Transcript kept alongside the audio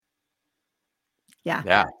Yeah.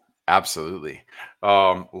 Yeah, absolutely.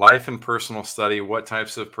 Life and personal study. What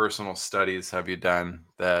types of personal studies have you done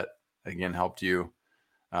that again helped you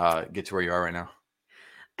get to where you are right now?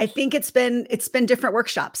 I think it's been different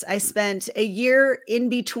workshops. I spent a year in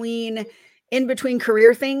between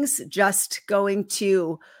career things, just going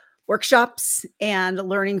to workshops and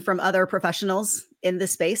learning from other professionals in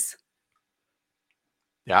this space.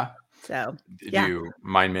 Yeah. So, Did yeah. you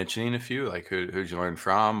mind mentioning a few? Like who'd you learn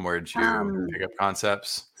from? Where did you Um, pick up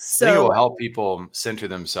concepts? I think it so will help people center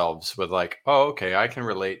themselves with like, oh, okay, I can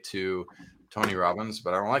relate to Tony Robbins,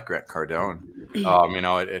 but I don't like Grant Cardone.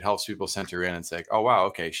 It helps people center in and say, oh wow,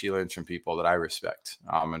 okay, she learns from people that I respect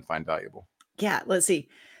and find valuable. yeah, let's see.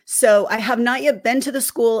 So I have not yet been to the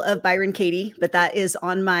school of Byron Katie, but that is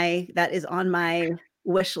on my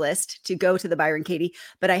wish list to go to the Byron Katie.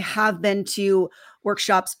 But I have been to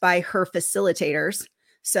workshops by her facilitators.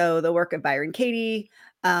 So the work of Byron Katie,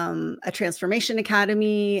 a transformation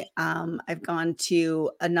academy. I've gone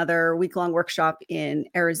to another week-long workshop in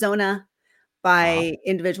Arizona Uh-huh. by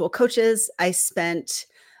individual coaches. I spent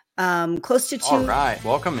close to All two. right.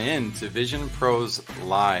 Welcome in to Vision Pros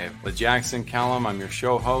Live with Jackson Callum. I'm your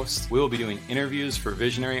show host. We will be doing interviews for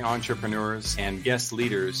visionary entrepreneurs and guest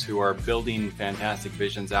leaders who are building fantastic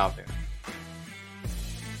visions out there.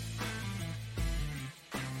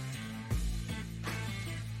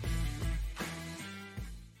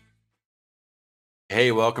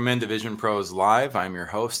 Hey, welcome into Vision Pros Live. I'm your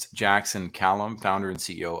host, Jackson Callum, founder and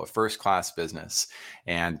CEO of First Class Business.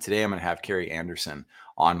 And today I'm going to have Kari Anderson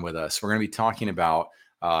on with us. We're going to be talking about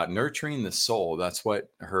nurturing the soul. That's what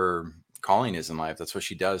her calling is in life. That's what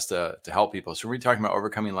she does to help people. So we're going to be talking about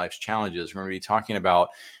overcoming life's challenges. We're going to be talking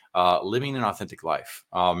about living an authentic life.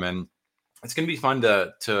 And it's going to be fun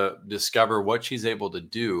to discover what she's able to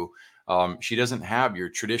do. She doesn't have your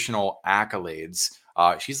traditional accolades.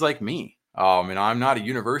 She's like me. And I'm not a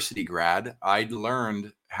university grad. I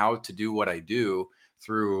learned how to do what I do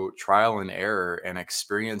through trial and error and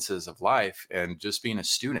experiences of life and just being a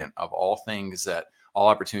student of all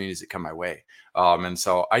opportunities that come my way. And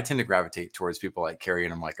so I tend to gravitate towards people like Kari,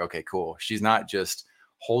 and I'm like, okay, cool. She's not just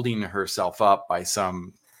holding herself up by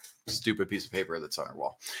some stupid piece of paper that's on her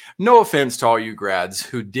wall. No offense to all you grads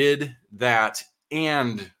who did that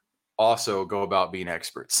and also go about being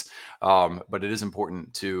experts. But it is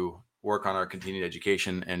important to work on our continued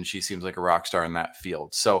education, and she seems like a rock star in that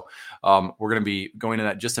field. So we're going to be going to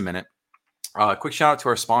that in just a minute. Quick shout out to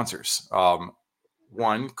our sponsors.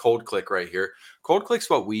 One, Cold Click right here. Cold Click's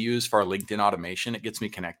what we use for our LinkedIn automation. It gets me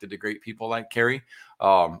connected to great people like Kari.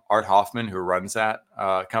 Art Hoffman, who runs that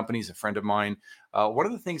company, is a friend of mine. One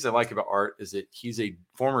of the things I like about Art is that he's a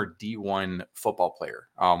former D1 football player,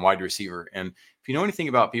 wide receiver. And if you know anything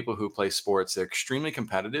about people who play sports, they're extremely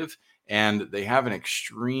competitive and they have an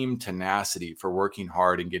extreme tenacity for working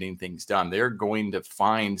hard and getting things done. They're going to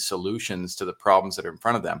find solutions to the problems that are in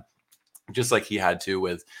front of them, just like he had to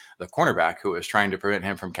with the cornerback who was trying to prevent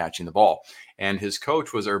him from catching the ball. And his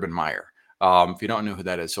coach was Urban Meyer. If you don't know who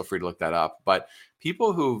that is, feel free to look that up. But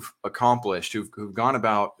people who've accomplished, who've gone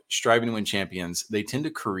about striving to win champions, they tend to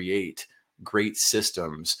create great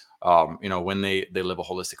systems, when they live a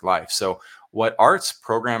holistic life. So what Art's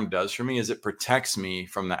program does for me is it protects me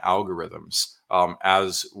from the algorithms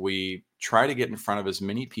as we try to get in front of as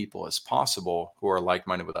many people as possible who are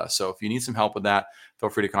like-minded with us. So if you need some help with that, feel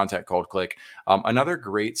free to contact Cold Click. Another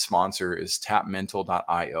great sponsor is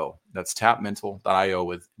tapmental.io. That's tapmental.io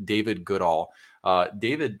with David Goodall.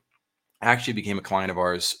 David actually became a client of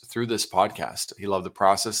ours through this podcast. He loved the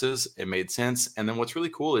processes. It made sense. And then what's really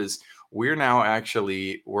cool is we're now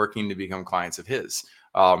actually working to become clients of his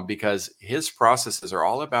because his processes are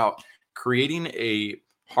all about creating a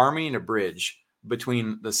harmony and a bridge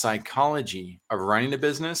between the psychology of running a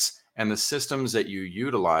business and the systems that you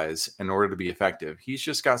utilize in order to be effective. He's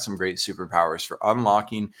just got some great superpowers for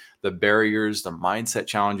unlocking the barriers, the mindset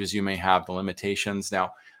challenges you may have, the limitations.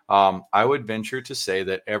 Now, I would venture to say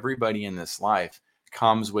that everybody in this life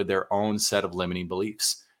comes with their own set of limiting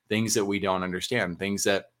beliefs, things that we don't understand, things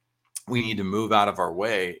that we need to move out of our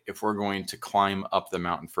way if we're going to climb up the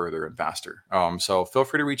mountain further and faster. So feel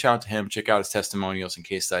free to reach out to him, check out his testimonials and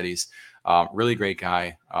case studies. Really great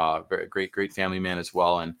guy, very great family man as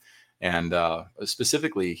well. And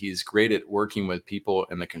specifically, he's great at working with people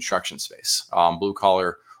in the construction space, blue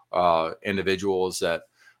collar individuals that,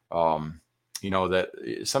 that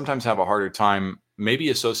sometimes have a harder time maybe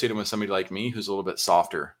associated with somebody like me who's a little bit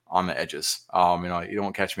softer on the edges. You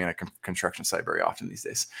don't catch me on a construction site very often these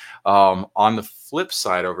days. On the flip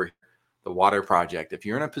side, over the water project, if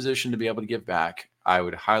you're in a position to be able to give back, I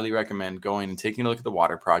would highly recommend going and taking a look at the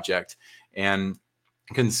water project. And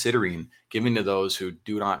considering giving to those who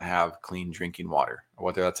do not have clean drinking water,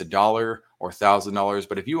 whether that's $1 or $1,000.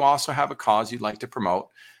 But if you also have a cause you'd like to promote,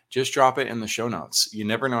 just drop it in the show notes. You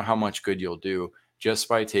never know how much good you'll do just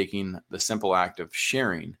by taking the simple act of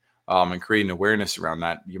sharing and creating awareness around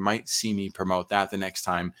that. You might see me promote that the next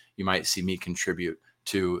time. You might see me contribute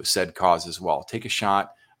to said cause as well. Take a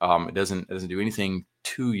shot. It doesn't do anything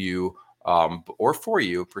to you or for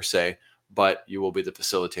you per se, but you will be the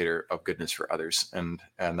facilitator of goodness for others. And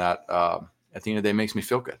that at the end of the day makes me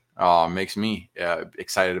feel good, makes me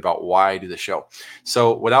excited about why I do the show.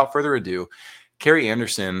 So without further ado, Kari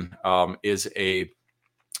Anderson is I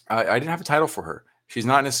didn't have a title for her. She's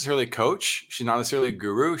not necessarily a coach. She's not necessarily a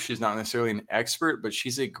guru. She's not necessarily an expert, but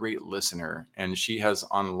she's a great listener. And she has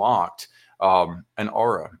unlocked an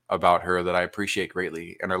aura about her that I appreciate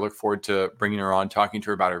greatly. And I look forward to bringing her on, talking to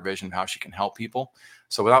her about her vision, how she can help people.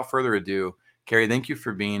 So without further ado, Kari, thank you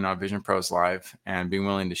for being on Vision Pros Live and being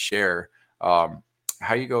willing to share how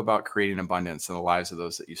you go about creating abundance in the lives of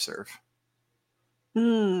those that you serve.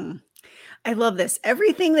 I love this.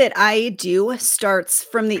 Everything that I do starts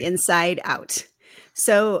from the inside out.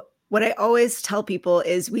 So what I always tell people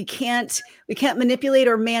is we can't manipulate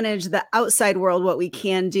or manage the outside world. What we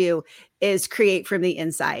can do is create from the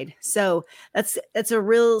inside. So that's a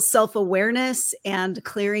real self-awareness and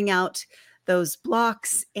clearing out those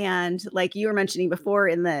blocks. And like you were mentioning before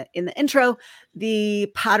in the intro, the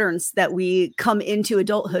patterns that we come into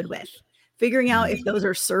adulthood with, figuring out if those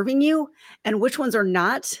are serving you and which ones are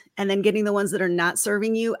not, and then getting the ones that are not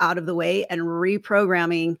serving you out of the way and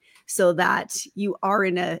reprogramming so that you are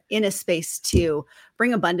in a space to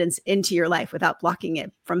bring abundance into your life without blocking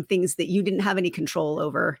it from things that you didn't have any control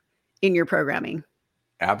over in your programming.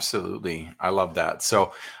 Absolutely. I love that.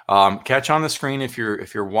 So catch on the screen if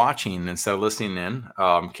you're watching instead of listening in.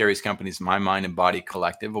 Kari's company's My Mind and Body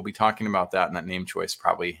Collective. We'll be talking about that and that name choice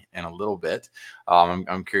probably in a little bit.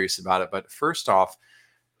 I'm curious about it. But first off,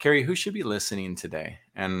 Kari, who should be listening today?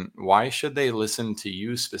 And why should they listen to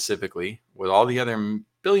you specifically with all the other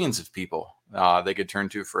billions of people they could turn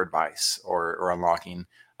to for advice or unlocking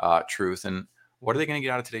truth? And what are they going to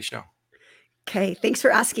get out of today's show? Okay, thanks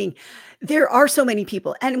for asking. There are so many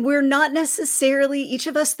people, and we're not necessarily each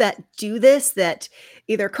of us that do this, that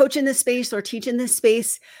either coach in this space or teach in this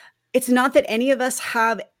space. It's not that any of us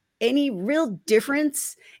have any real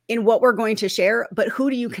difference in what we're going to share, but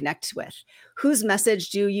who do you connect with? Whose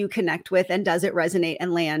message do you connect with, and does it resonate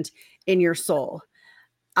and land in your soul?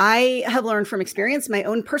 I have learned from experience, my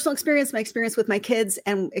own personal experience, my experience with my kids,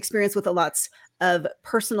 and experience with lots of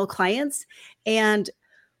personal clients. And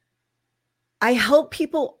I help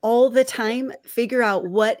people all the time figure out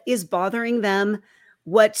what is bothering them,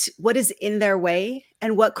 what is in their way,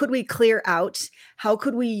 and what could we clear out? How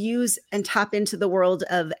could we use and tap into the world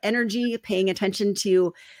of energy, paying attention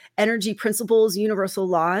to energy principles, universal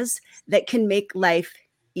laws that can make life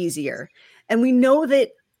easier? And we know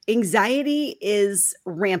that anxiety is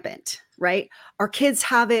rampant, right? Our kids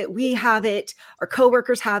have it, we have it, our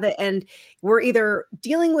coworkers have it, and we're either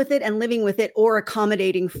dealing with it and living with it or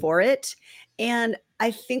accommodating for it. And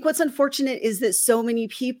I think what's unfortunate is that so many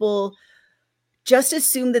people just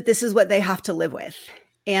assume that this is what they have to live with.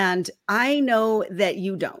 And I know that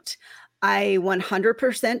you don't. I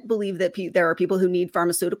 100% believe that there are people who need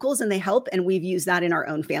pharmaceuticals and they help, and we've used that in our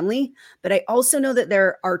own family. But I also know that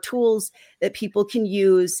there are tools that people can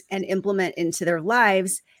use and implement into their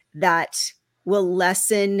lives that will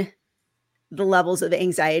lessen the levels of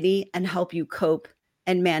anxiety and help you cope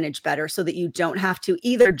and manage better so that you don't have to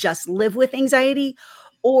either just live with anxiety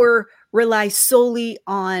or rely solely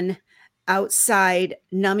on outside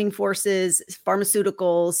numbing forces,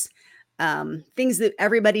 pharmaceuticals, things that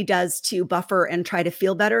everybody does to buffer and try to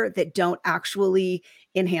feel better that don't actually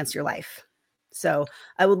enhance your life. So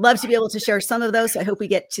I would love to be able to share some of those. So I hope we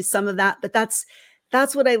get to some of that, but that's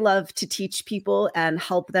what I love to teach people and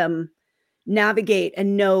help them navigate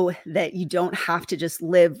and know that you don't have to just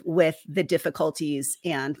live with the difficulties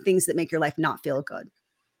and things that make your life not feel good.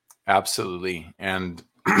 Absolutely. And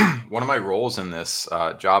one of my roles in this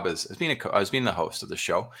job as being the host of the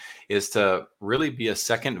show is to really be a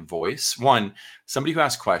second voice. One, somebody who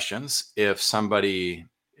asks questions if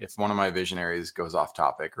one of my visionaries goes off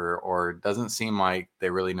topic or doesn't seem like they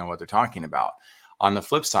really know what they're talking about. On the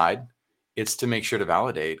flip side, it's to make sure to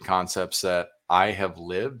validate concepts that I have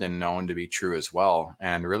lived and known to be true as well,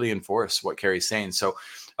 and really enforce what Kari's saying. So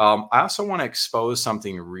I also want to expose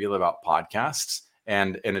something real about podcasts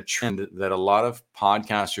and a trend that a lot of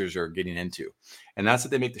podcasters are getting into. And that's that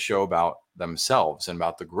they make the show about themselves and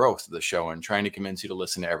about the growth of the show and trying to convince you to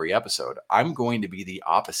listen to every episode. I'm going to be the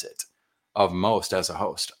opposite of most as a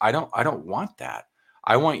host. I don't want that.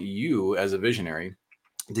 I want you as a visionary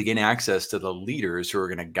to gain access to the leaders who are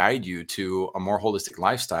going to guide you to a more holistic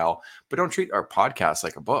lifestyle. But don't treat our podcast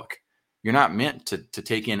like a book. You're not meant to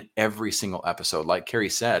take in every single episode. Like Kari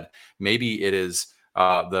said, maybe it is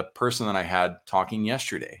the person that I had talking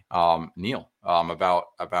yesterday, Neil, James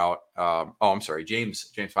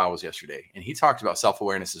Fowle was yesterday, and he talked about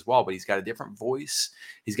self-awareness as well, but he's got a different voice,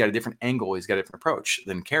 he's got a different angle, he's got a different approach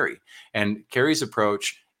than Kari. And Kari's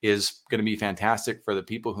approach is going to be fantastic for the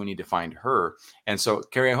people who need to find her. And so,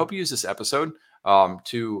 Kari, I hope you use this episode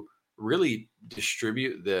to really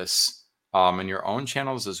distribute this in your own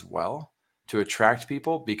channels as well, to attract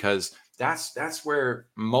people, because that's where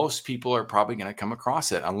most people are probably going to come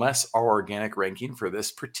across it, unless our organic ranking for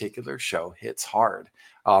this particular show hits hard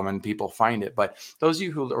and people find it. But those of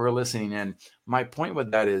you who are listening in, my point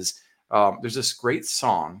with that is there's this great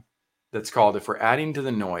song that's called "If We're Adding to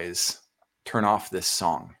the Noise, Turn Off This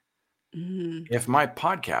Song." If my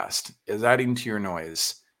podcast is adding to your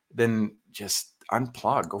noise, then just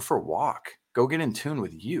unplug, go for a walk, go get in tune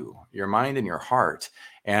with you, your mind and your heart.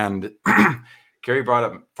 And Kari brought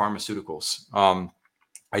up pharmaceuticals.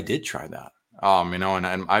 I did try that,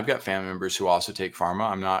 and I've got family members who also take pharma.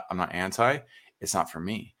 I'm not anti, it's not for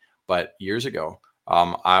me. But years ago,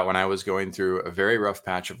 when I was going through a very rough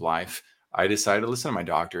patch of life, I decided to listen to my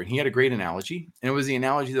doctor, and he had a great analogy, and it was the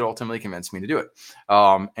analogy that ultimately convinced me to do it.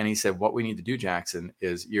 And he said, what we need to do, Jackson,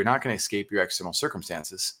 is you're not going to escape your external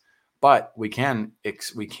circumstances, but we can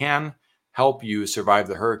help you survive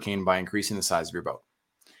the hurricane by increasing the size of your boat.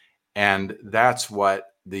 And that's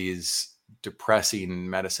what these depression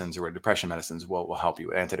medicines will help you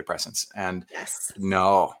with, antidepressants. And Yes.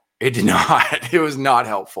 No, it did not. It was not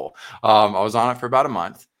helpful. I was on it for about a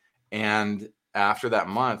month, and after that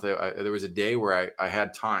month, there was a day where I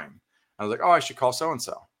had time. I was like, oh, I should call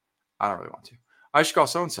so-and-so. I don't really want to. I should call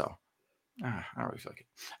so-and-so. I don't really feel like it.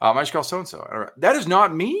 I should call so-and-so. That is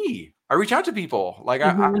not me. I reach out to people. Like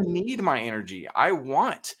I need my energy. I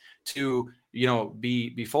want to,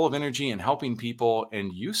 be full of energy and helping people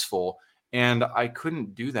and useful. And I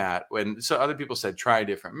couldn't do that so other people said, try a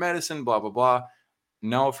different medicine, blah, blah, blah.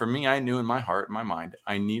 No, for me, I knew in my heart, in my mind,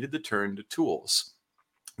 I needed to turn to tools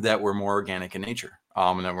that were more organic in nature,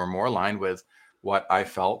 and that were more aligned with what I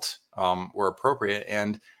felt were appropriate.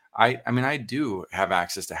 And I do have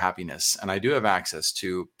access to happiness, and I do have access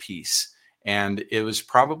to peace. And it was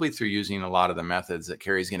probably through using a lot of the methods that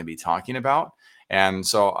Kari's going to be talking about. And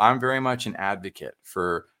so I'm very much an advocate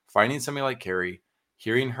for finding somebody like Kari,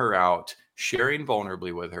 hearing her out, sharing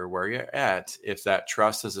vulnerably with her where you're at, if that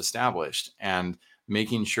trust is established, and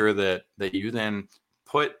making sure that you then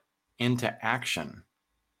put into action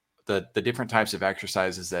the different types of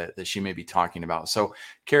exercises that she may be talking about. So,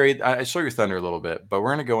 Kari, I stole your thunder a little bit, but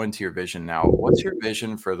we're going to go into your vision now. What's your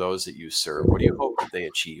vision for those that you serve? What do you hope that they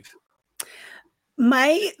achieve?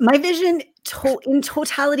 My vision in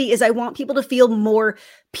totality is I want people to feel more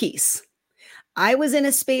peace. I was in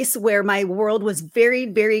a space where my world was very,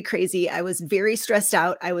 very crazy. I was very stressed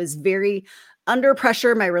out. I was very under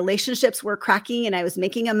pressure. My relationships were cracking and I was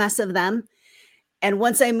making a mess of them. And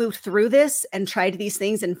once I moved through this and tried these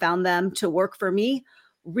things and found them to work for me,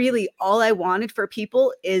 really all I wanted for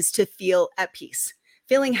people is to feel at peace,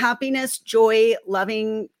 feeling happiness, joy,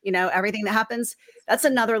 loving, everything that happens. That's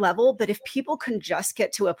another level. But if people can just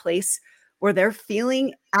get to a place where they're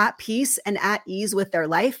feeling at peace and at ease with their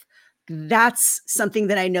life, that's something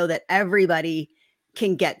that I know that everybody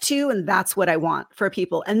can get to. And that's what I want for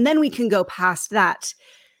people. And then we can go past that,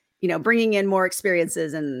 bringing in more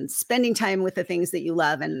experiences and spending time with the things that you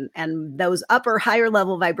love and those upper, higher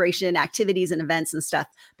level vibration activities and events and stuff.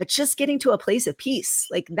 But just getting to a place of peace,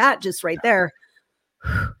 like that, just right there,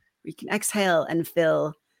 we can exhale and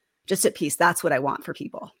feel just at peace. That's what I want for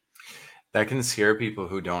people. That can scare people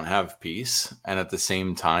who don't have peace. And at the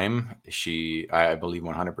same time, I believe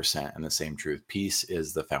 100% in the same truth. Peace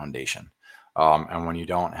is the foundation. And when you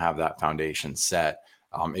don't have that foundation set,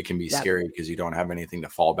 it can be scary because you don't have anything to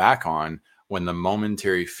fall back on when the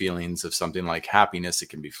momentary feelings of something like happiness, it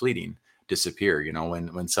can be fleeting, disappear.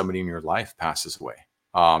 When somebody in your life passes away,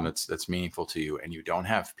 that's meaningful to you, and you don't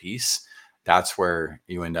have peace, that's where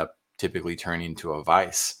you end up typically turning to a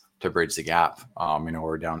vice to bridge the gap,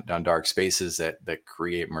 or down dark spaces that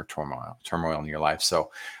create more turmoil in your life.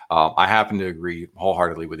 So I happen to agree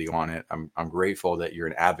wholeheartedly with you on it. I'm grateful that you're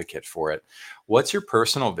an advocate for it. What's your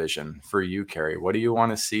personal vision for you, Kari? What do you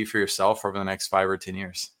want to see for yourself over the next 5 or 10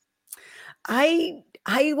 years? I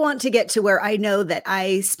want to get to where I know that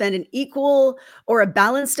I spend an equal or a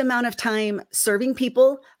balanced amount of time serving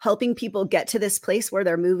people, helping people get to this place where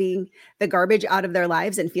they're moving the garbage out of their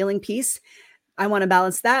lives and feeling peace. I want to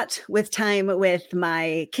balance that with time with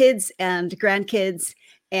my kids and grandkids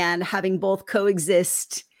and having both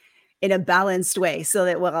coexist in a balanced way so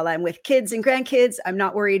that while I'm with kids and grandkids, I'm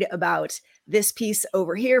not worried about this piece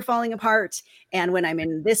over here falling apart. And when I'm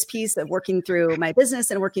in this piece of working through my business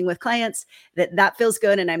and working with clients, that feels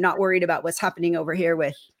good. And I'm not worried about what's happening over here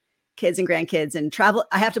with kids and grandkids and travel.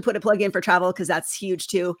 I have to put a plug in for travel because that's huge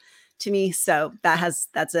too to me. So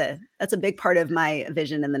that's a big part of my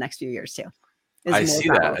vision in the next few years too. I see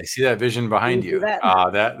that. I see that vision behind you.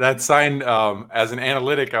 That sign, as an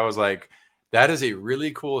analytic, I was like, that is a really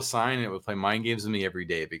cool sign. It would play mind games with me every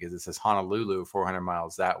day because it says Honolulu 400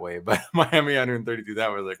 miles that way, but Miami 132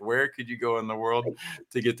 that way. Like, where could you go in the world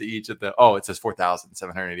to get to each of the? Oh, it says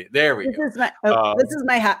 4,780. There we go.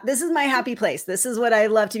 This is my happy place. This is what I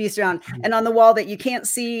love to be surrounded. And on the wall that you can't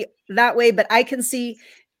see that way, but I can see,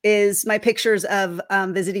 is my pictures of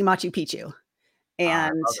visiting Machu Picchu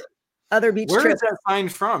and other beach trips. Where is that sign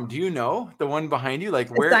from? Do you know the one behind you? Like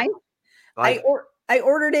where? Sign? Like, I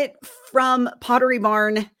ordered it from Pottery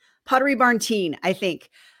Barn Teen, I think.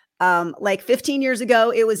 Like 15 years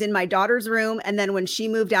ago, it was in my daughter's room. And then when she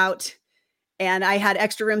moved out and I had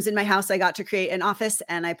extra rooms in my house, I got to create an office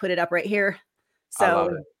and I put it up right here. So I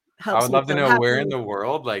love it. I would love to know where in the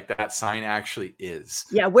world like that sign actually is.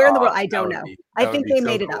 Yeah, where in the world? I don't know. I think they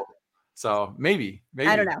made it up. So maybe.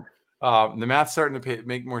 I don't know. The math's starting to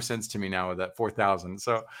make more sense to me now with that 4,000.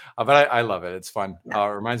 So, but I love it. It's fun. Yeah.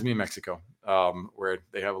 It reminds me of Mexico, where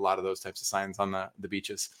they have a lot of those types of signs on the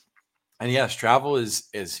beaches. And yes, travel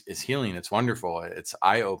is healing. It's wonderful. It's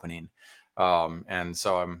eye opening. And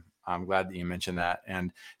so I'm glad that you mentioned that.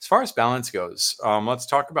 And as far as balance goes, let's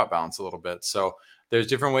talk about balance a little bit. So there's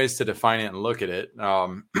different ways to define it and look at it.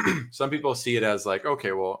 Some people see it as like,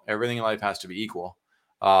 okay, well, everything in life has to be equal.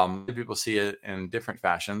 People see it in different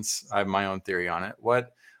fashions. I have my own theory on it.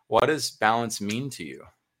 What does balance mean to you?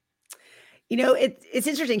 You know, it's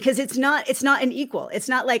interesting because it's not an equal. It's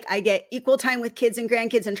not like I get equal time with kids and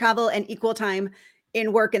grandkids and travel and equal time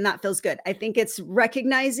in work and that feels good. I think it's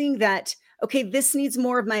recognizing that, okay, this needs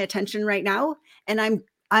more of my attention right now. And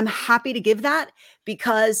I'm happy to give that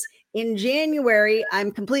because in January,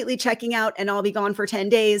 I'm completely checking out and I'll be gone for 10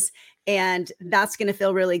 days. And that's going to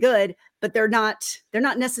feel really good, but they're not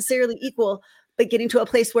necessarily equal, but getting to a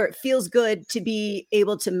place where it feels good to be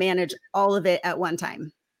able to manage all of it at one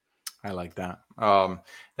time. I like that.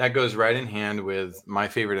 That goes right in hand with my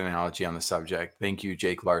favorite analogy on the subject. Thank you,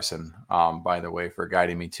 Jake Larson, by the way, for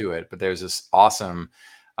guiding me to it. But there's this awesome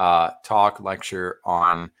lecture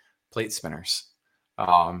on plate spinners.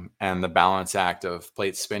 And the balance act of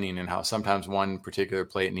plate spinning and how sometimes one particular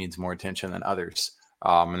plate needs more attention than others.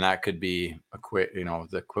 And that could be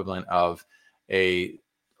the equivalent of a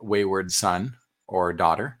wayward son or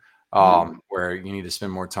daughter, where you need to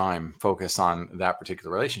spend more time focused on that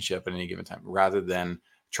particular relationship at any given time, rather than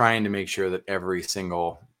trying to make sure that every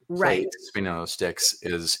single plate spinning on those sticks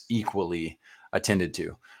is equally attended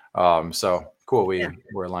to. So cool.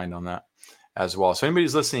 We're aligned on that as well. So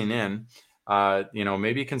anybody's listening in,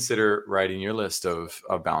 maybe consider writing your list of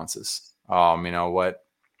balances.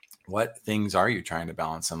 What things are you trying to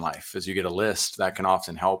balance in life? As you get a list, that can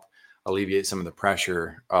often help alleviate some of the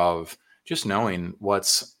pressure of just knowing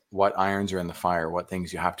what irons are in the fire, what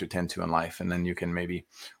things you have to attend to in life. And then you can maybe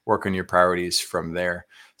work on your priorities from there.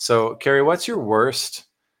 So, Kari, what's your worst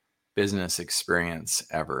business experience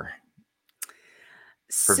ever?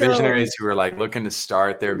 For visionaries who are like looking to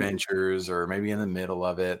start their ventures or maybe in the middle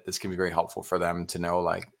of it, this can be very helpful for them to know,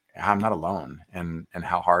 like, I'm not alone and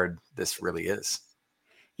how hard this really is.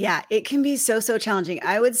 Yeah, it can be so challenging.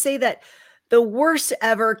 I would say that the worst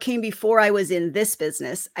ever came before I was in this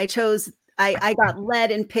business. I got led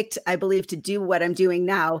and picked, I believe, to do what I'm doing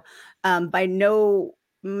now by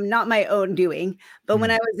not my own doing, but when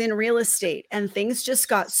I was in real estate and things just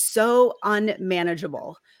got so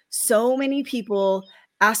unmanageable. So many people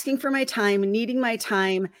asking for my time, needing my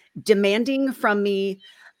time, demanding from me,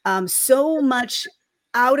 so much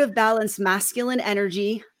out of balance masculine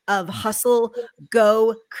energy of hustle,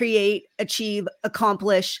 go, create, achieve,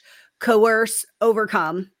 accomplish, coerce,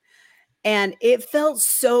 overcome. And it felt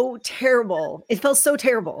so terrible. It felt so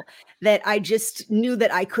terrible that I just knew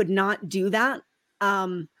that I could not do that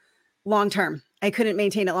long term. I couldn't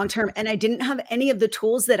maintain it long term. And I didn't have any of the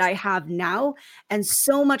tools that I have now, and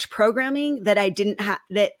so much programming that I didn't have,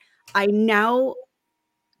 that I now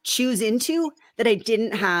choose into, that I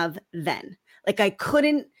didn't have then. Like I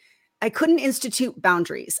couldn't institute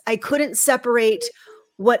boundaries. I couldn't separate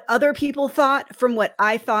what other people thought from what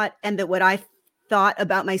I thought, and that what I thought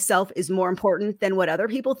about myself is more important than what other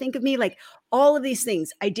people think of me. Like all of these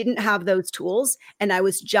things, I didn't have those tools and I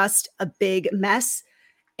was just a big mess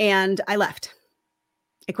and I left.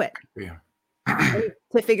 I quit. Yeah.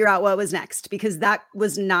 To figure out what was next because that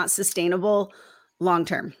was not sustainable long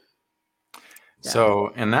term.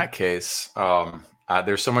 So in that case,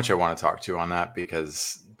 there's so much I want to talk to on that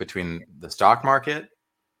because between the stock market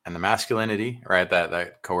and the masculinity, right,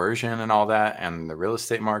 that coercion and all that, and the real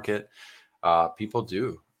estate market, people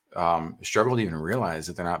do struggle to even realize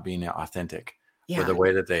that they're not being authentic with the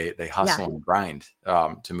way that they hustle and grind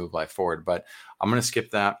to move life forward. But I'm going to skip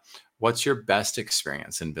that. What's your best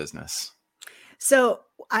experience in business? So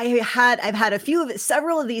I've had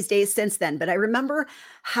several of these days since then, but I remember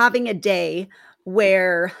having a day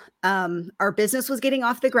where our business was getting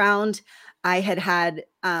off the ground. I had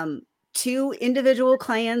two individual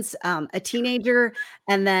clients, a teenager,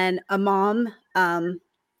 and then a mom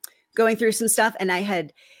going through some stuff. And I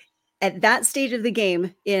had at that stage of the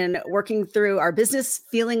game in working through our business,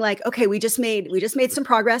 feeling like, okay, we just made some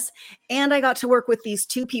progress. And I got to work with these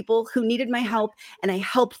two people who needed my help and I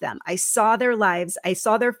helped them. I saw their lives. I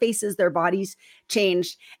saw their faces, their bodies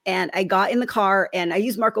changed. And I got in the car and I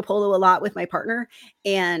use Marco Polo a lot with my partner.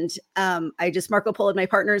 And I just Marco Polo'd my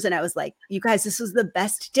partners. And I was like, you guys, this was the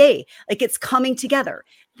best day. Like it's coming together.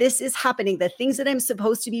 This is happening. The things that I'm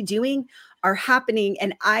supposed to be doing are happening.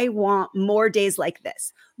 And I want more days like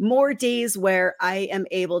this, more days where I am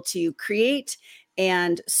able to create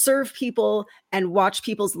and serve people and watch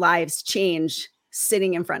people's lives change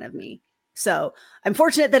sitting in front of me. So I'm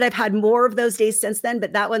fortunate that I've had more of those days since then,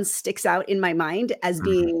 but that one sticks out in my mind as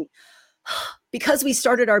being, because we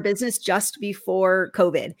started our business just before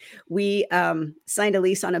COVID, we signed a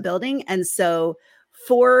lease on a building. And so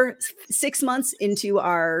 6 months into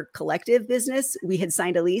our collective business, we had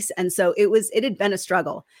signed a lease. And so it had been a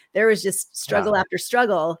struggle. There was just struggle after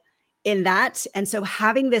struggle in that. And so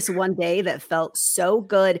having this one day that felt so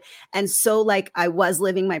good and so like I was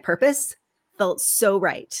living my purpose felt so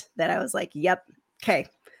right that I was like, yep, okay,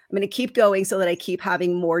 I'm going to keep going so that I keep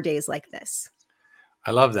having more days like this.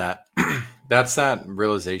 I love that. That's that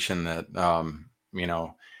realization that,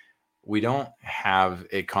 we don't have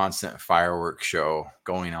a constant fireworks show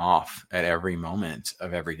going off at every moment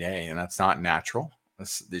of every day. And that's not natural.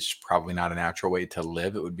 This is probably not a natural way to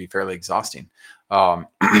live. It would be fairly exhausting. There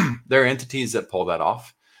are entities that pull that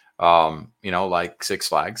off, like Six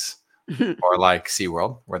Flags or like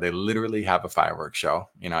SeaWorld, where they literally have a fireworks show,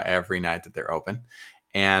 every night that they're open.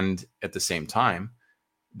 And at the same time,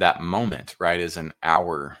 that moment, right, is an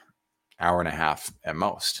hour and a half at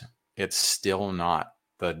most. It's still not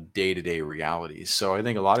the day-to-day realities. So I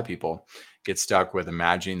think a lot of people get stuck with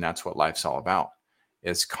imagining that's what life's all about,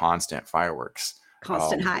 is constant fireworks.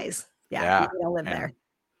 Constant highs. Yeah. You don't live there.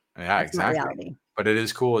 Yeah, that's exactly. Reality. But it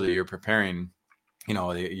is cool that you're preparing,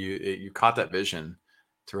 you caught that vision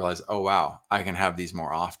to realize, oh, wow, I can have these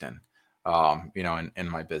more often, in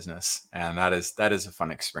my business. And that is a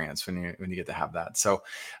fun experience when you get to have that. So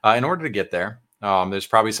in order to get there, there's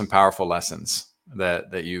probably some powerful lessons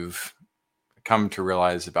that you've come to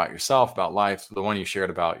realize about yourself, about life. The one you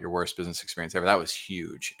shared about your worst business experience ever, that was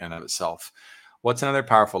huge in and of itself. What's another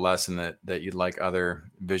powerful lesson that you'd like other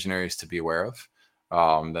visionaries to be aware of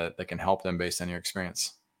that can help them based on your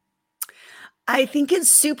experience? I think it's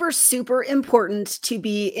super, super important to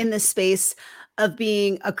be in the space of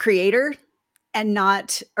being a creator and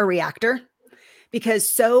not a reactor,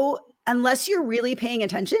 because unless you're really paying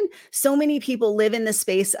attention, so many people live in the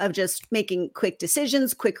space of just making quick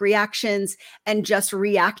decisions, quick reactions, and just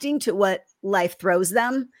reacting to what life throws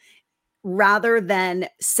them rather than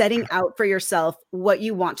setting out for yourself what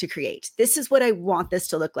you want to create. This is what I want this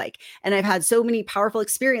to look like. And I've had so many powerful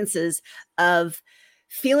experiences of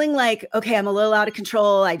feeling like, okay, I'm a little out of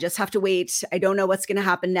control. I just have to wait. I don't know what's going to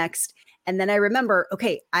happen next. And then I remember,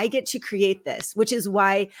 okay, I get to create this, which is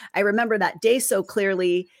why I remember that day so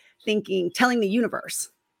clearly, telling the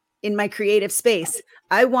universe in my creative space,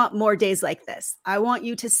 I want more days like this. I want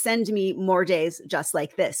you to send me more days just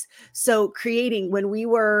like this. So creating, when we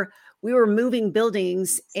were moving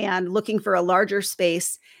buildings and looking for a larger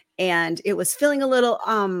space, and it was feeling a little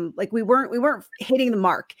like we weren't hitting the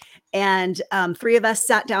mark. And 3 of us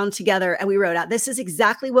sat down together and we wrote out, this is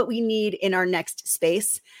exactly what we need in our next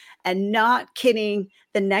space. And not kidding,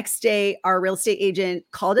 the next day, our real estate agent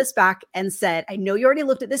called us back and said, I know you already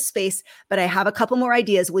looked at this space, but I have a couple more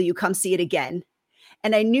ideas. Will you come see it again?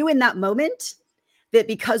 And I knew in that moment that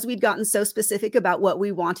because we'd gotten so specific about what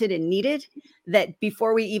we wanted and needed, that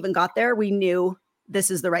before we even got there, we knew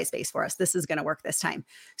this is the right space for us. This is going to work this time.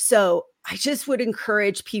 So I just would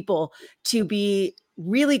encourage people to be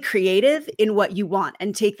really creative in what you want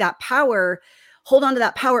and take that power, hold on to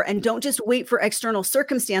that power, and don't just wait for external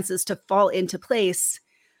circumstances to fall into place.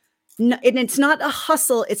 And it's not a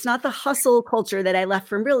hustle. It's not the hustle culture that I left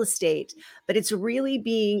from real estate, but it's really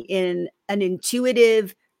being in an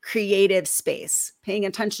intuitive, creative space, paying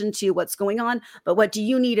attention to what's going on, but what do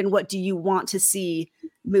you need and what do you want to see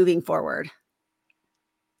moving forward?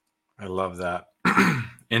 I love that.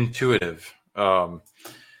 Intuitive.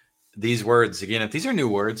 These words, again, if these are new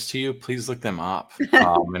words to you, please look them up.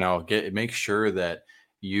 Make sure that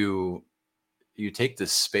you take the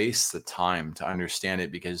space, the time to understand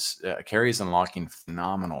it, because Kari is unlocking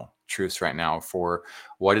phenomenal truths right now for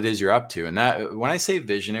what it is you're up to. And that, when I say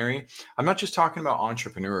visionary, I'm not just talking about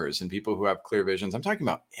entrepreneurs and people who have clear visions. I'm talking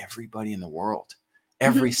about everybody in the world.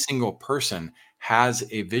 Every single person has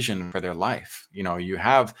a vision for their life. You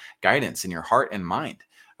have guidance in your heart and mind.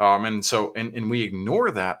 And we ignore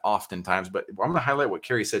that oftentimes, but I'm going to highlight what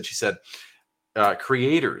Kari said. She said,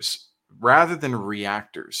 creators rather than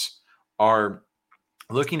reactors are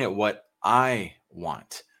looking at what I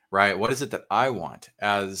want, right? What is it that I want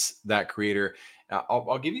as that creator?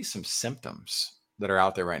 I'll give you some symptoms that are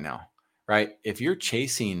out there right now, right? If you're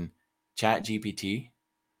chasing Chat GPT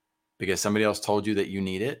because somebody else told you that you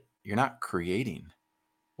need it, you're not creating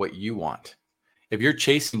what you want. If you're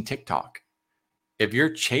chasing TikTok, if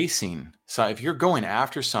you're going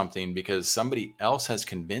after something because somebody else has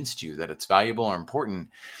convinced you that it's valuable or important,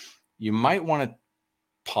 you might want to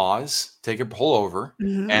pause, take a pull over,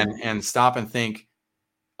 and stop and think,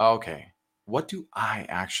 okay, what do I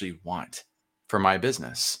actually want for my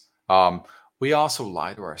business? We also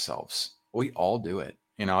lie to ourselves. We all do it.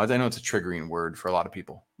 I know it's a triggering word for a lot of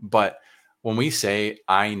people, but when we say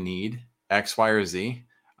I need X, Y, or Z,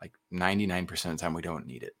 like 99% of the time we don't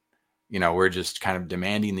need it. We're just kind of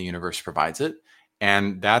demanding the universe provides it.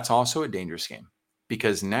 And that's also a dangerous game,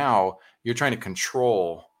 because now you're trying to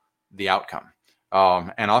control the outcome.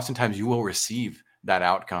 And oftentimes you will receive that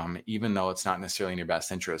outcome, even though it's not necessarily in your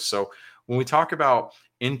best interest. So when we talk about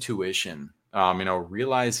intuition,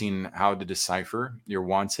 realizing how to decipher your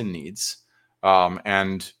wants and needs,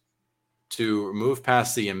 and to move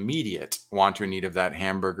past the immediate want or need of that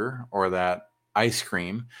hamburger or that ice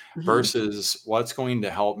cream versus what's going to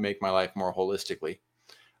help make my life more holistically.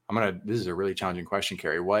 This is a really challenging question,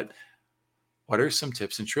 Kari. What are some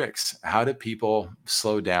tips and tricks? How do people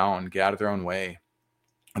slow down, get out of their own way,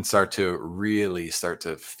 and start to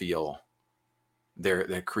feel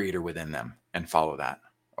their creator within them and follow that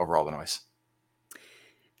over all the noise?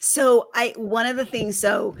 So one of the things,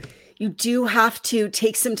 you do have to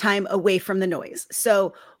take some time away from the noise.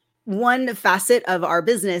 So one facet of our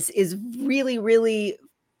business is really, really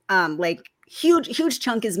huge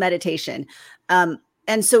chunk is meditation. And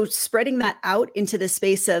so spreading that out into the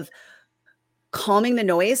space of calming the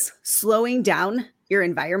noise, slowing down your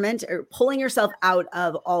environment, or pulling yourself out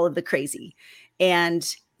of all of the crazy,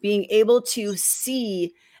 and being able to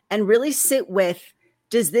see and really sit with,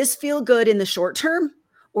 does this feel good in the short term,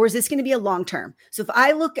 or is this going to be a long term? So if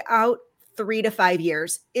I look out 3 to 5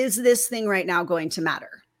 years, is this thing right now going to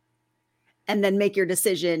matter? And then make your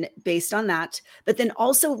decision based on that. But then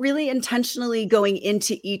also really intentionally going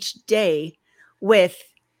into each day with,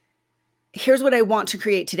 here's what I want to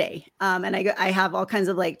create today. And I have all kinds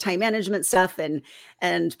of like time management stuff and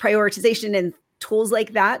prioritization and tools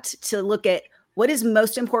like that to look at what is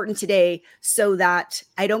most important today, so that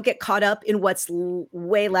I don't get caught up in what's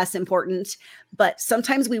way less important. But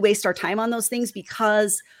sometimes we waste our time on those things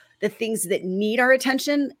because the things that need our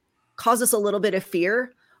attention cause us a little bit of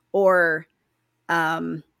fear or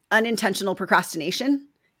unintentional procrastination,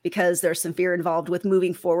 because there's some fear involved with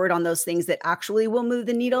moving forward on those things that actually will move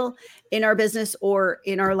the needle in our business or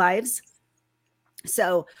in our lives.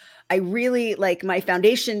 So I really my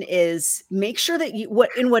foundation is make sure that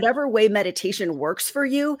in whatever way meditation works for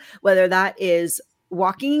you, whether that is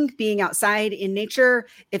walking, being outside in nature,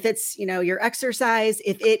 if it's, your exercise,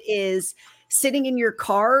 if it is sitting in your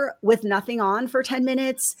car with nothing on for 10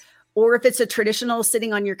 minutes, or if it's a traditional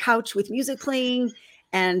sitting on your couch with music playing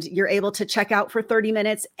and you're able to check out for 30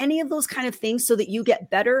 minutes, any of those kind of things, so that you get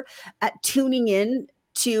better at tuning in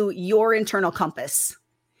to your internal compass.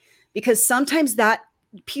 Because sometimes that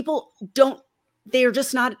people they're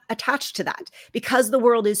just not attached to that, because the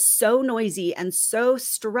world is so noisy and so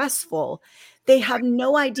stressful. They have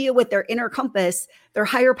no idea what their inner compass, their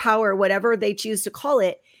higher power, whatever they choose to call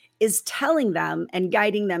it, is telling them and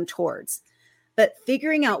guiding them towards. But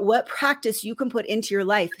figuring out what practice you can put into your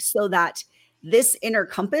life so that this inner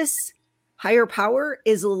compass, higher power,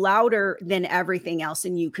 is louder than everything else,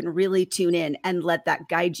 and you can really tune in and let that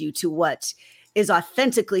guide you to what is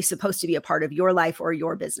authentically supposed to be a part of your life or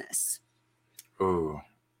your business. Ooh,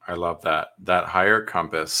 I love that. That higher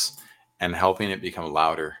compass and helping it become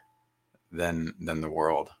louder than the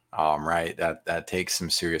world. Right. That takes some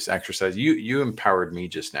serious exercise. You empowered me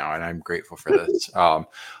just now, and I'm grateful for this.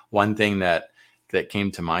 One thing that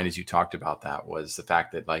came to mind as you talked about that was the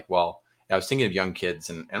fact that, like, well, I was thinking of young kids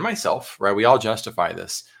and myself, right? We all justify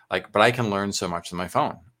this, like, but I can learn so much on my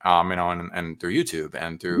phone, and through YouTube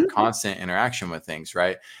and through constant interaction with things,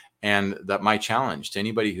 right? And that my challenge to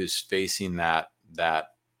anybody who's facing that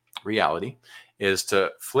reality is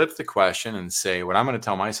to flip the question and say, what I'm going to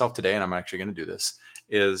tell myself today, and I'm actually going to do this,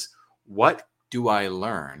 is what do I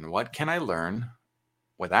learn? What can I learn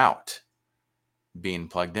without being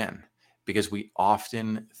plugged in? Because we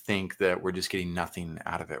often think that we're just getting nothing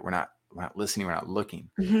out of it. We're not listening. We're not looking.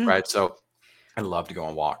 Right. So I love to go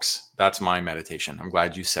on walks. That's my meditation. I'm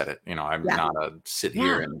glad you said it. I'm not a sit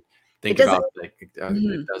here and think about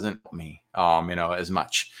it doesn't help me, as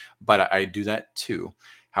much, but I do that too.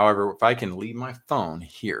 However, if I can leave my phone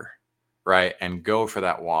here, right, and go for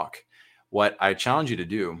that walk, what I challenge you to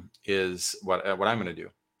do is what I'm going to do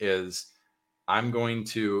is I'm going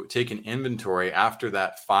to take an inventory after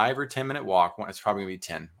that 5 or 10 minute walk. It's probably gonna be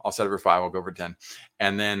 10. I'll set it for 5. I'll go for 10.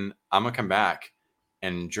 And then I'm going to come back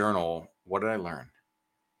and journal. What did I learn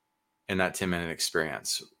in that 10-minute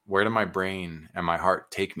experience? Where did my brain and my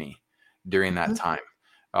heart take me during that time?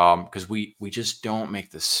 Because we just don't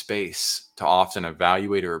make the space to often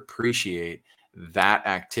evaluate or appreciate that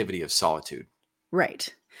activity of solitude. Right.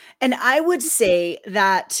 And I would say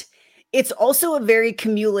that it's also a very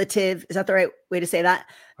cumulative, is that the right way to say that?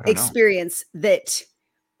 Experience that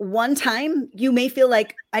one time you may feel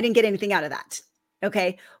like I didn't get anything out of that.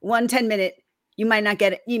 Okay. 1 10-minute, you might not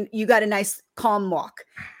get it. You got a nice calm walk.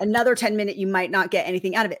 Another 10-minute, you might not get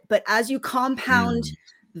anything out of it. But as you compound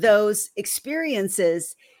those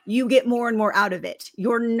experiences, you get more and more out of it.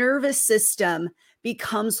 Your nervous system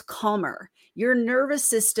becomes calmer. Your nervous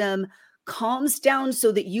system calms down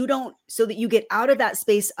so that you get out of that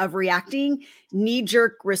space of reacting,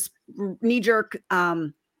 knee-jerk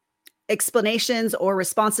explanations or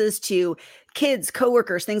responses to kids,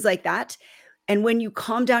 coworkers, things like that. And when you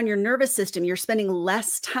calm down your nervous system, you're spending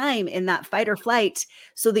less time in that fight or flight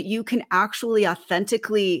so that you can actually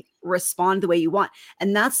authentically respond the way you want.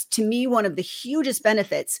 And that's, to me, one of the hugest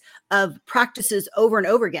benefits of practices over and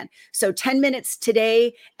over again. So 10 minutes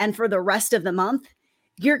today and for the rest of the month,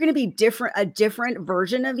 you're going to be a different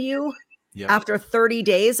version of you after 30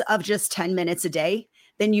 days of just 10 minutes a day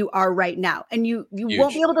than you are right now. And you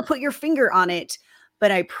won't be able to put your finger on it,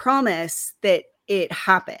 but I promise that it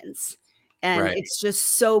happens. And it's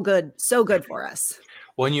just so good for us.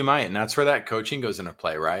 Well, and you might, and that's where that coaching goes into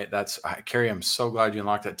play, right? That's Kari, I'm so glad you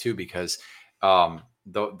unlocked that too, because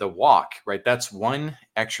the walk, right? That's one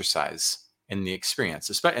exercise in the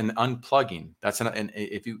experience, especially in unplugging. And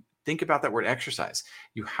if you think about that word exercise,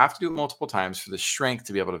 you have to do it multiple times for the strength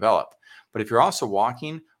to be able to develop. But if you're also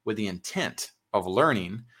walking with the intent of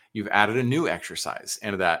learning, you've added a new exercise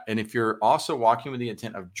into that. And if you're also walking with the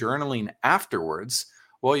intent of journaling afterwards,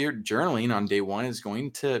 well, your journaling on day 1 is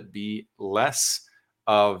going to be less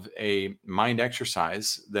of a mind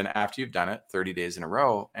exercise than after you've done it 30 days in a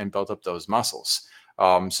row and built up those muscles.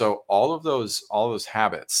 So all of those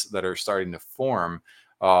habits that are starting to form,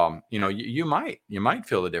 you might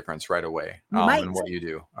feel the difference right away in what you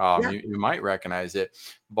do. You might recognize it.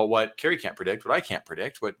 But what Kari can't predict, what I can't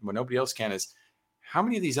predict, what nobody else can, is how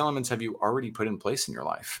many of these elements have you already put in place in your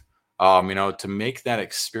life? To make that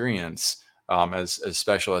experience as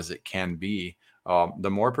special as it can be. The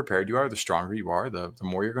more prepared you are, the stronger you are, the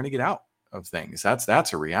more you're going to get out of things.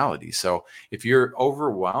 That's a reality. So if you're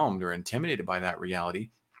overwhelmed or intimidated by that reality,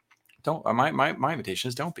 my invitation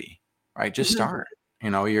is don't be, right? Just start.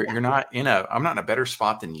 You're not I'm not in a better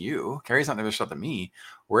spot than you. Kari's not in a better spot than me.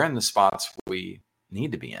 We're in the spots we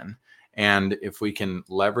need to be in. And if we can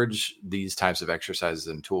leverage these types of exercises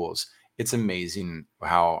and tools, it's amazing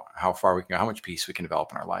how far we can go, how much peace we can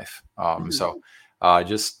develop in our life. So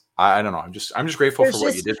I don't know. I'm just grateful for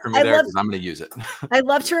what you did for me there, because I'm going to use it. I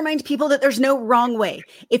love to remind people that there's no wrong way.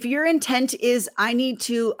 If your intent is, I need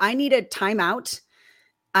a timeout,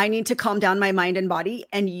 I need to calm down my mind and body,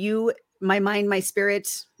 and my mind, my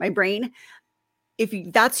spirit, my brain, if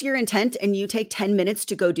that's your intent and you take 10 minutes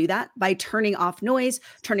to go do that by turning off noise,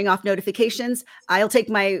 turning off notifications, I'll take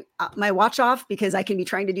my watch off because I can be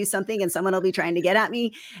trying to do something and someone will be trying to get at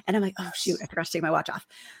me. And I'm like, oh, shoot, I forgot to take my watch off.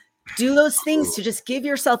 Do those things to just give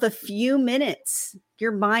yourself a few minutes,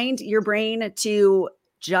 your mind, your brain, to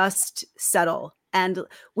just settle. And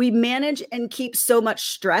we manage and keep so much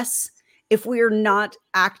stress if we're not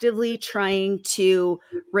actively trying to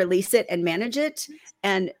release it and manage it,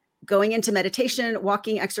 and going into meditation,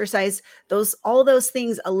 walking, exercise, all those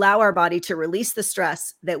things allow our body to release the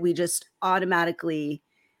stress that we just automatically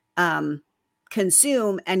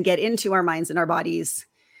consume and get into our minds and our bodies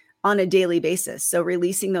on a daily basis. So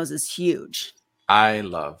releasing those is huge. I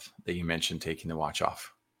love that you mentioned taking the watch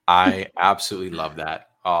off. I absolutely love that.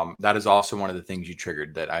 That is also one of the things you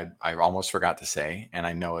triggered that I almost forgot to say. And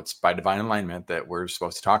I know it's by divine alignment that we're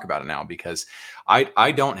supposed to talk about it now, because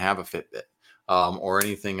I don't have a Fitbit or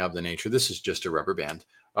anything of the nature. This is just a rubber band.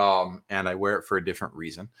 And I wear it for a different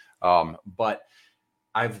reason. But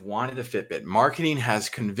I've wanted a Fitbit. Marketing has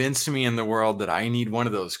convinced me in the world that I need one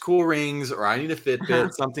of those cool rings, or I need a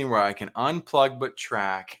Fitbit, something where I can unplug but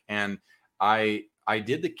track. And I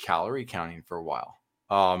did the calorie counting for a while.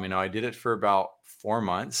 I did it for about 4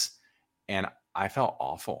 months, and I felt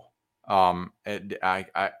awful.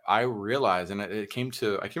 I realized, and I came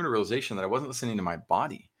to a realization that I wasn't listening to my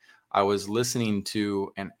body. I was listening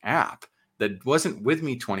to an app that wasn't with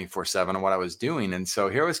me 24/7 on what I was doing. And so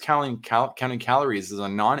here I was counting calories as a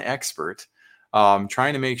non-expert,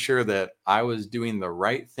 trying to make sure that I was doing the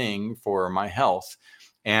right thing for my health.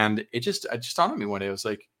 And it just dawned on me one day. I was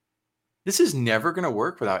like, this is never going to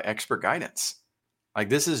work without expert guidance. Like,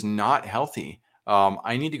 this is not healthy.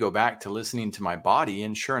 I need to go back to listening to my body.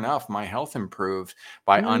 And sure enough, my health improved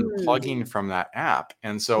by unplugging from that app.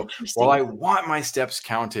 And so while I want my steps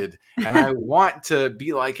counted, and I want to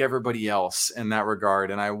be like everybody else in that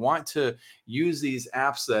regard, and I want to use these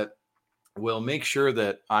apps that will make sure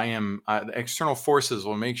that I am, the external forces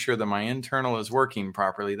will make sure that my internal is working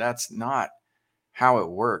properly. That's not how it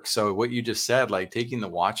works. So what you just said, like taking the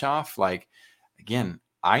watch off, like, again,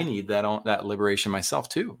 I need that liberation myself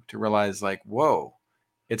too, to realize, like, whoa,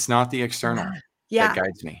 it's not the external that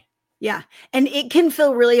guides me. Yeah. And it can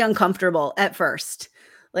feel really uncomfortable at first.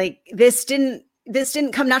 Like, this didn't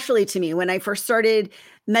come naturally to me when I first started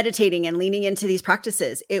meditating and leaning into these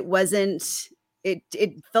practices. It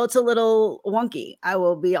felt a little wonky, I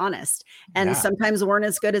will be honest. And sometimes weren't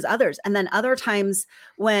as good as others. And then other times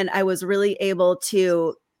when I was really able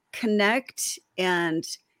to connect and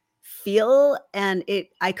feel, and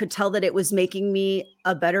I could tell that it was making me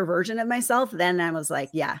a better version of myself, then I was like,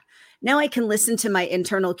 yeah, now I can listen to my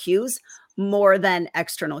internal cues more than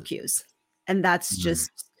external cues. And that's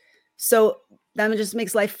just, so that just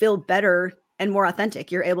makes life feel better and more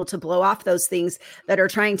authentic. You're able to blow off those things that are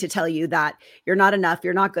trying to tell you that you're not enough,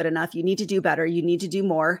 you're not good enough, you need to do better, you need to do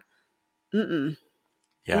more. Yeah,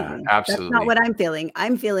 absolutely. That's not what I'm feeling.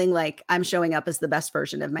 I'm feeling like I'm showing up as the best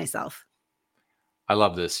version of myself. I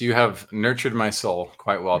love this. You have nurtured my soul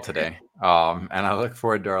quite well today. And I look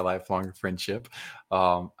forward to our lifelong friendship.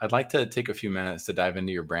 I'd like to take a few minutes to dive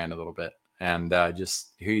into your brand a little bit and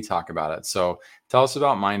just hear you talk about it. So tell us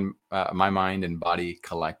about My Mind and Body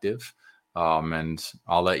Collective. And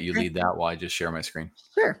I'll let you lead that while I just share my screen.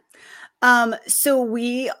 Sure. So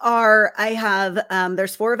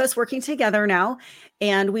there's 4 of us working together now,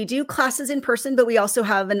 and we do classes in person, but we also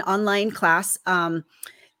have an online class,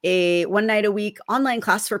 a 1 night a week online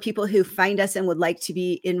class for people who find us and would like to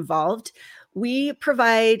be involved. We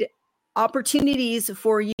provide opportunities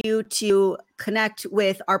for you to connect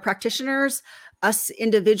with our practitioners, us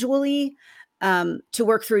individually, to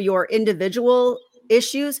work through your individual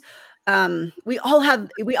issues. We all have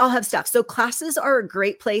stuff. So classes are a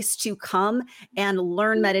great place to come and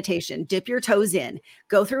learn meditation, dip your toes in,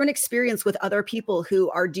 go through an experience with other people who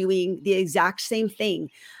are doing the exact same thing.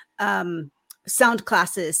 Sound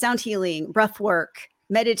classes, sound healing, breath work,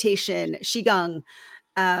 meditation, Qigong,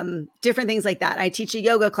 different things like that. I teach a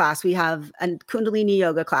yoga class. We have a Kundalini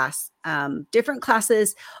yoga class, different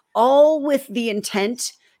classes, all with the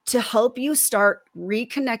intent to help you start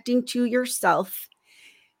reconnecting to yourself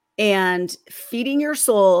and feeding your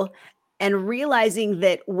soul and realizing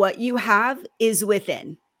that what you have is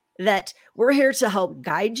within, that we're here to help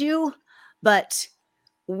guide you, but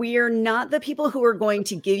we're not the people who are going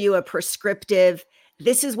to give you a prescriptive,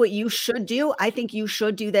 this is what you should do. I think you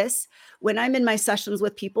should do this. When I'm in my sessions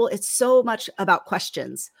with people, it's so much about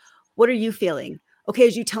questions. What are you feeling? Okay,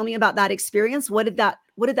 as you tell me about that experience, what did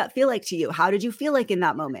that feel like to you? How did you feel like in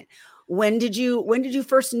that moment? When did you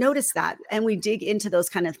first notice that? And we dig into those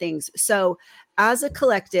kind of things. So as a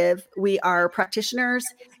collective, we are practitioners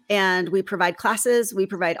and we provide classes, we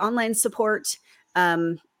provide online support.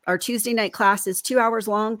 Our Tuesday night class is 2 hours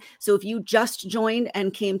long. So if you just joined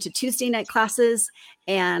and came to Tuesday night classes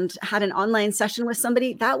and had an online session with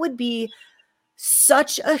somebody, that would be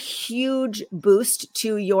such a huge boost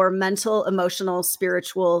to your mental, emotional,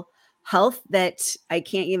 spiritual health that I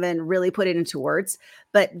can't even really put it into words,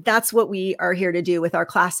 but that's what we are here to do with our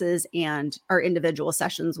classes and our individual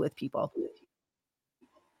sessions with people.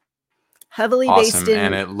 Heavily based Awesome.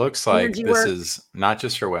 And in it looks like energy this work. is not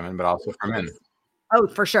just for women, but also for men. Oh,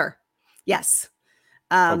 for sure. Yes.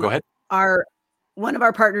 Oh, go ahead. One of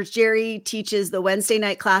our partners, Jerry, teaches the Wednesday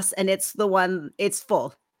night class, and it's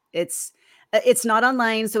full. It's not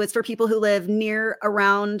online, so it's for people who live near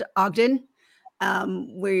around Ogden.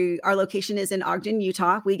 Our location is in Ogden,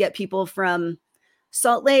 Utah. We get people from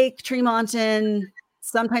Salt Lake, Tremonton,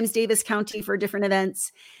 sometimes Davis County for different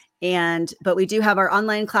events. But we do have our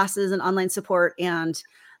online classes and online support, and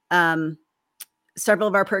several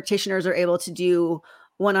of our practitioners are able to do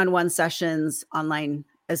one-on-one sessions online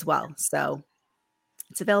as well. So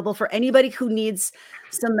it's available for anybody who needs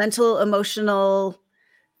some mental, emotional,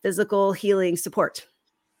 physical healing support.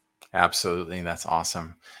 Absolutely. That's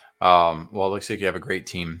awesome. Well, it looks like you have a great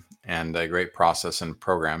team and a great process and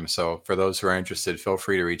program. So for those who are interested, feel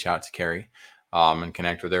free to reach out to Kari and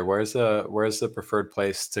connect with her. Where's the preferred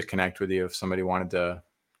place to connect with you if somebody wanted to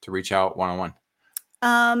reach out one-on-one?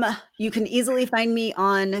 You can easily find me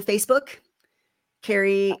on Facebook,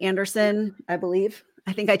 Kari Anderson, I believe.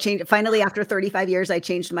 I think I changed it. Finally, after 35 years, I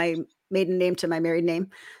changed my maiden name to my married name.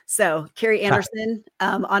 So Kari Anderson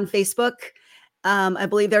on Facebook. I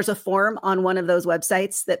believe there's a form on one of those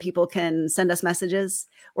websites that people can send us messages.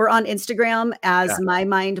 We're on Instagram as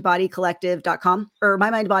mymindbodycollective.com or My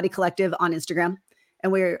Mind Body Collective on Instagram.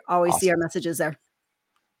 And we always see our messages there.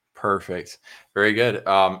 Perfect. Very good.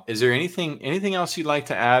 Is there anything else you'd like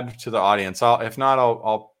to add to the audience? If not,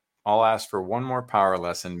 I'll ask for one more power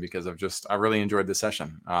lesson because I really enjoyed the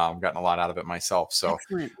session. I've gotten a lot out of it myself. So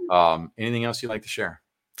anything else you'd like to share?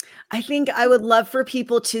 I think I would love for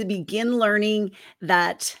people to begin learning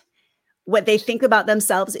that what they think about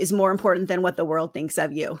themselves is more important than what the world thinks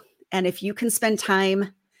of you. And if you can spend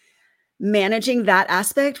time managing that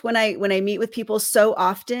aspect, when I meet with people so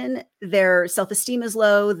often, their self-esteem is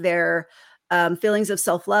low, their feelings of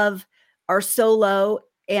self-love are so low,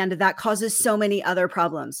 and that causes so many other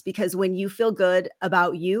problems. Because when you feel good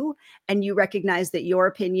about you and you recognize that your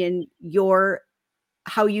opinion,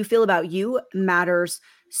 how you feel about you matters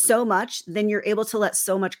so much, then you're able to let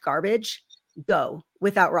so much garbage go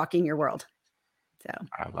without rocking your world. So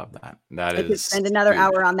I love that. I could spend another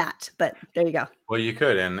hour on that, but there you go. Well, you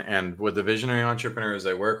could, and with the visionary entrepreneurs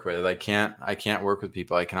I work with, I can't work with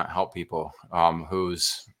people. I cannot help people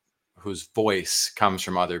whose voice comes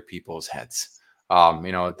from other people's heads.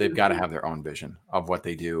 They've got to have their own vision of what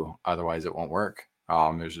they do. Otherwise it won't work.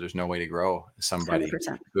 There's no way to grow somebody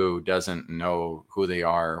 100%. who doesn't know who they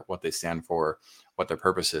are, what they stand for, what their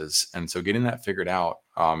purpose is. And so getting that figured out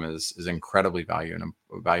is incredibly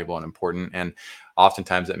valuable and important. And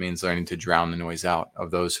oftentimes that means learning to drown the noise out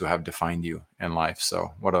of those who have defined you in life.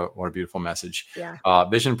 So what a beautiful message. Yeah.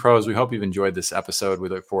 Vision Pros, we hope you've enjoyed this episode. We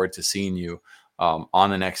look forward to seeing you on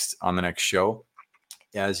the next show.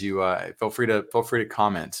 As you feel free to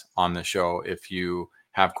comment on the show if you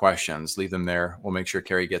have questions, leave them there. We'll make sure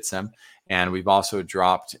Kari gets them. And we've also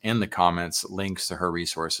dropped in the comments links to her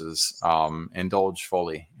resources. Indulge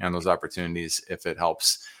fully in those opportunities if it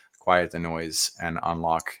helps quiet the noise and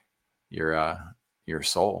unlock your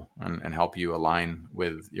soul and help you align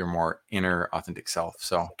with your more inner authentic self.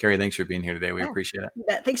 So Kari, thanks for being here today. We appreciate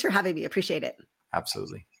it. Thanks for having me. Appreciate it.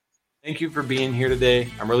 Absolutely. Thank you for being here today.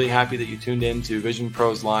 I'm really happy that you tuned in to Vision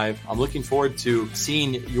Pros Live. I'm looking forward to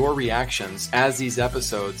seeing your reactions as these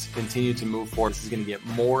episodes continue to move forward. This is going to get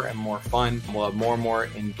more and more fun. We'll have more and more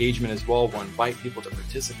engagement as well. We'll invite people to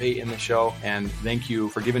participate in the show. And thank you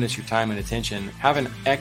for giving us your time and attention. Have an